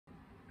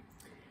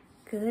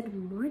Good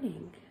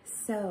morning.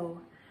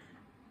 So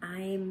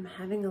I'm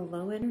having a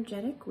low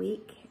energetic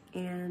week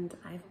and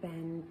I've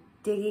been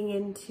digging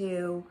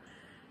into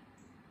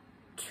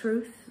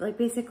truth, like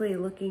basically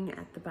looking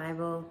at the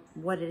Bible.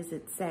 What does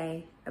it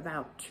say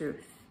about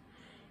truth?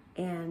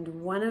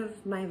 And one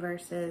of my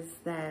verses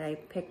that I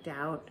picked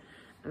out,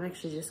 I'm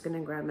actually just going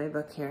to grab my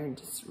book here and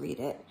just read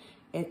it.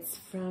 It's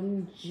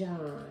from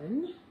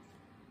John.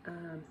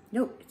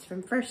 It's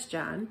from 1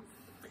 John,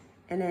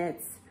 and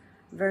it's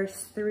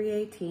verse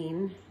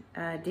 3:18.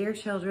 Dear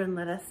children,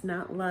 let us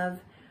not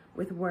love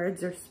with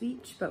words or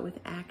speech, but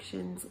with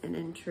actions and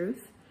in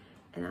truth.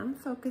 And I'm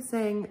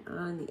focusing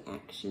on the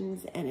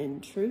actions and in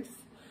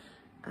truth.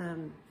 I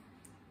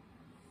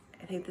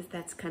think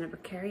that's kind of a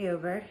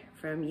carryover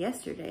from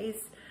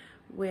yesterday's,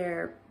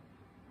 where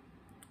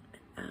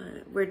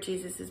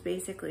Jesus is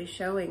basically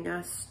showing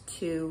us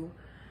to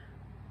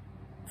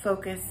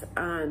focus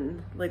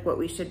on like what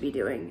we should be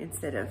doing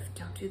instead of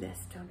don't do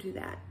this, don't do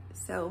that.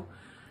 So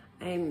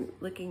I'm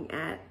looking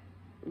at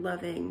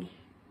loving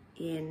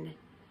in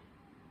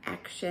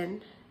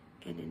action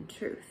and in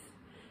truth.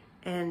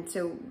 And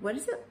so what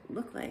does it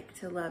look like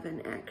to love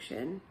in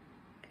action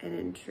and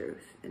in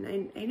truth?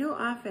 And I know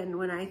often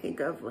when I think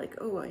of like,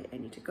 oh, I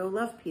need to go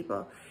love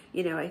people,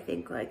 I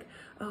think like,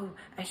 oh,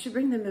 I should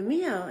bring them a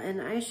meal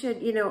and I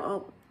should,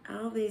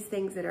 all these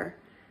things that are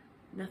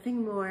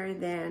nothing more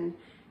than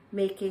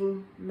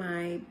making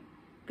my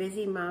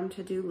busy mom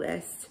to-do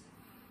list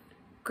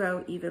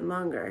grow even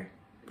longer.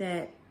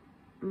 That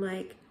I'm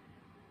like,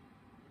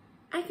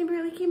 I can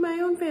barely keep my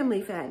own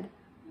family fed.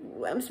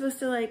 I'm supposed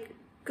to like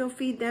go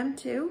feed them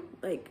too?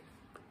 Like,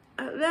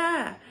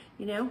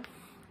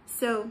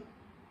 So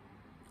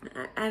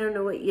I don't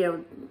know what,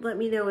 let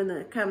me know in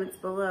the comments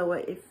below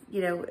what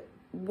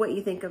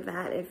you think of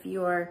that. If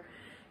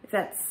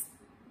that's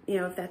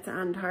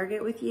on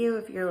target with you,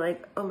 if you're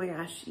like, oh my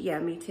gosh, yeah,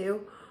 me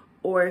too.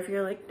 Or if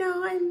you're like,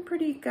 no, I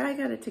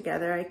got it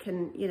together. I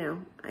can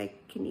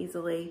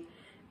easily,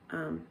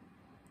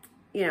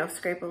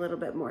 scrape a little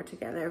bit more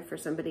together for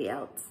somebody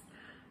else.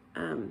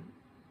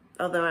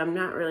 Although I'm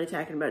not really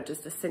talking about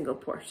just a single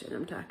portion.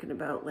 I'm talking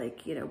about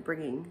like,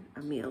 bringing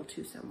a meal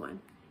to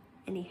someone.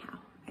 Anyhow,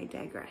 I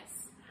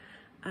digress.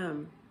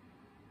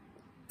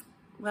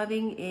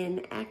 Loving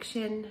in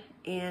action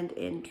and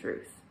in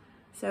truth.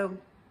 So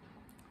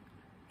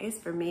I guess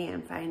for me,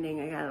 I'm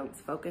finding I gotta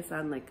focus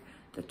on like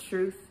the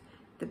truth,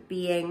 the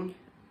being,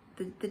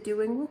 the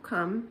doing will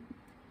come,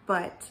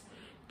 but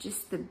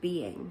just the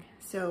being.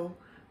 So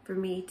for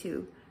me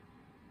to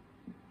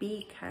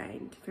be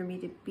kind, for me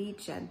to be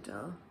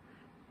gentle,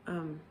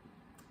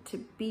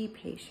 to be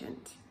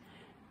patient,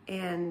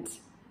 and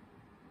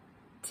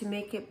to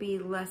make it be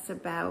less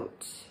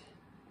about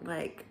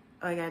like,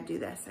 oh, I gotta do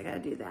this, I gotta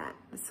do that.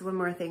 It's one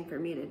more thing for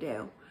me to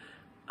do.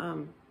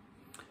 I'm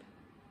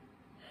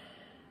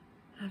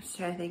just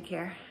trying to think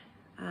here.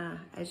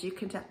 As you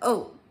can tell,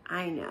 oh,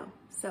 I know.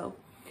 So,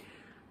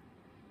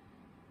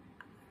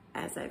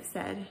 as I've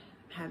said,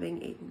 I'm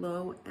having a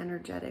low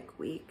energetic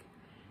week.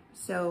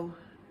 So,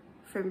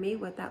 for me,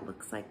 what that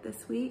looks like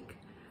this week,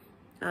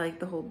 I like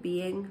the whole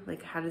being,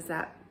 like how does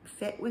that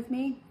fit with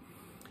me?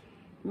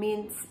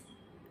 Means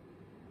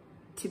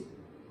to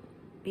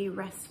be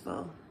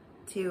restful,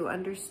 to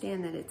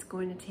understand that it's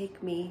going to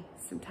take me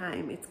some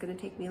time. It's going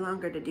to take me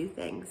longer to do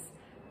things.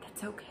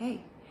 That's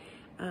okay.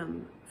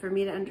 For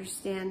me to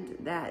understand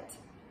that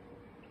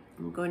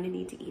I'm going to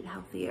need to eat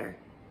healthier.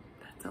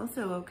 That's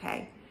also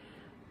okay.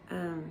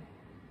 I'm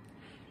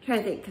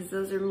trying to think, because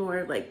those are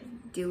more like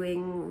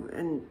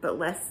doing but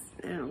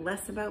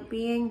less about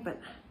being, but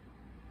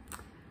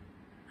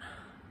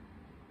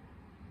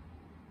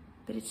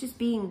it's just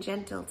being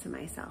gentle to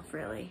myself,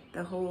 really.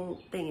 The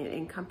whole thing, it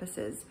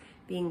encompasses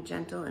being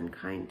gentle and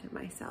kind to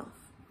myself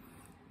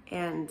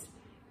and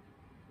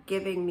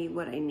giving me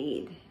what I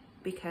need,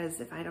 because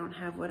if I don't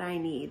have what I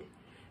need,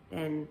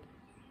 then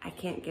I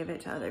can't give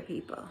it to other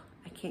people.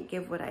 I can't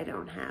give what I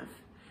don't have.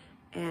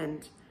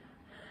 And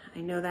I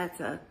know that's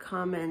a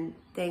common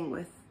thing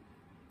with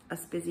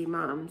us busy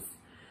moms,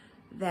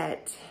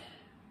 that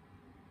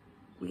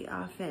we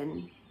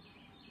often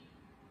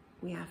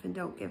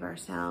don't give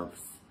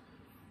ourselves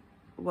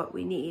what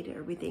we need,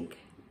 or we think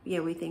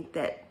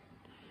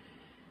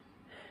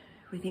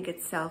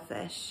it's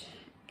selfish,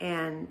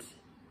 and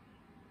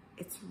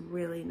it's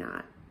really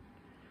not.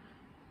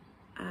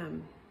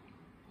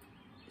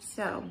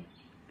 So I'm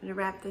gonna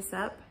wrap this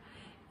up,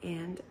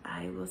 and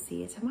I will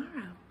see you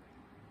tomorrow.